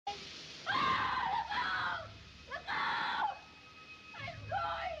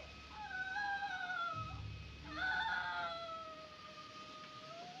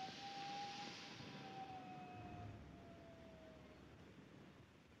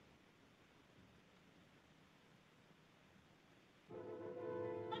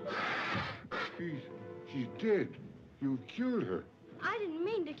She's dead. You've killed her. I didn't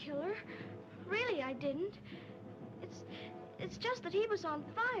mean to kill her. Really, I didn't. It's just that he was on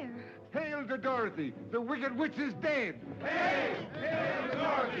fire. Hail to Dorothy! The Wicked Witch is dead! Hail! Hail to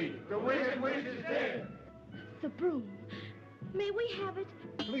Dorothy! The Wicked Witch is dead! The broom. May we have it?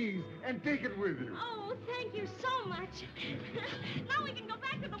 Please, and take it with you. Oh, thank you so much. Now we can go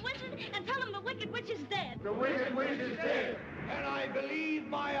back to the wizard and tell him the Wicked Witch is dead. The Wicked Witch is dead! And I believe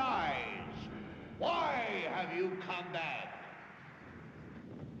my eyes. Why have you come back?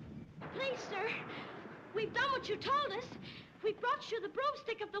 Please, sir, we've done what you told us. We brought you the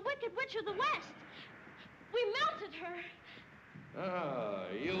broomstick of the Wicked Witch of the West. We melted her. Oh,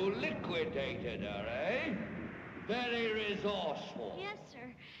 you liquidated her, eh? Very resourceful. Yes,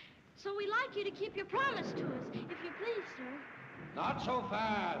 sir. So we'd like you to keep your promise to us, if you please, sir. Not so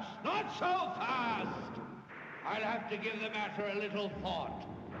fast. Not so fast. I'll have to give the matter a little thought.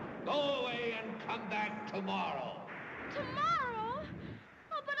 Go away and come back tomorrow. Tomorrow?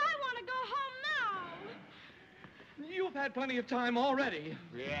 Oh, but I want to go home now. You've had plenty of time already.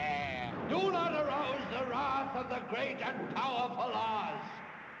 Yeah. Do not arouse the wrath of the great and powerful Oz.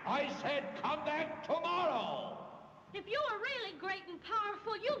 I said come back tomorrow. If you were really great and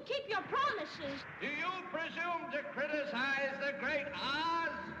powerful, you'd keep your promises. Do you presume to criticize the great Oz?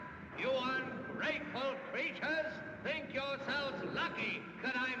 You ungrateful creatures think yourselves lucky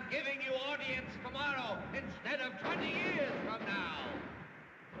that I'm giving you audience tomorrow instead of 20 years from now.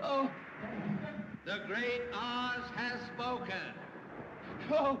 Oh. The great Oz has spoken.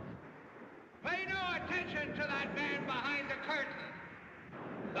 Oh. Pay no attention to that man behind the curtain.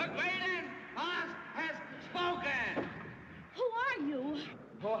 The great Oz has spoken. Who are you?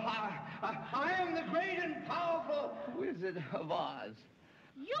 Oh, I am the great and powerful Wizard of Oz.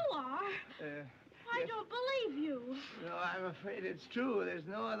 You are? I Yes. don't believe you. No, I'm afraid it's true. There's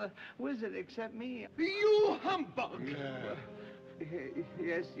no other wizard except me. You humbug!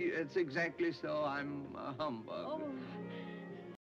 Yes, it's exactly so. I'm a humbug. Oh,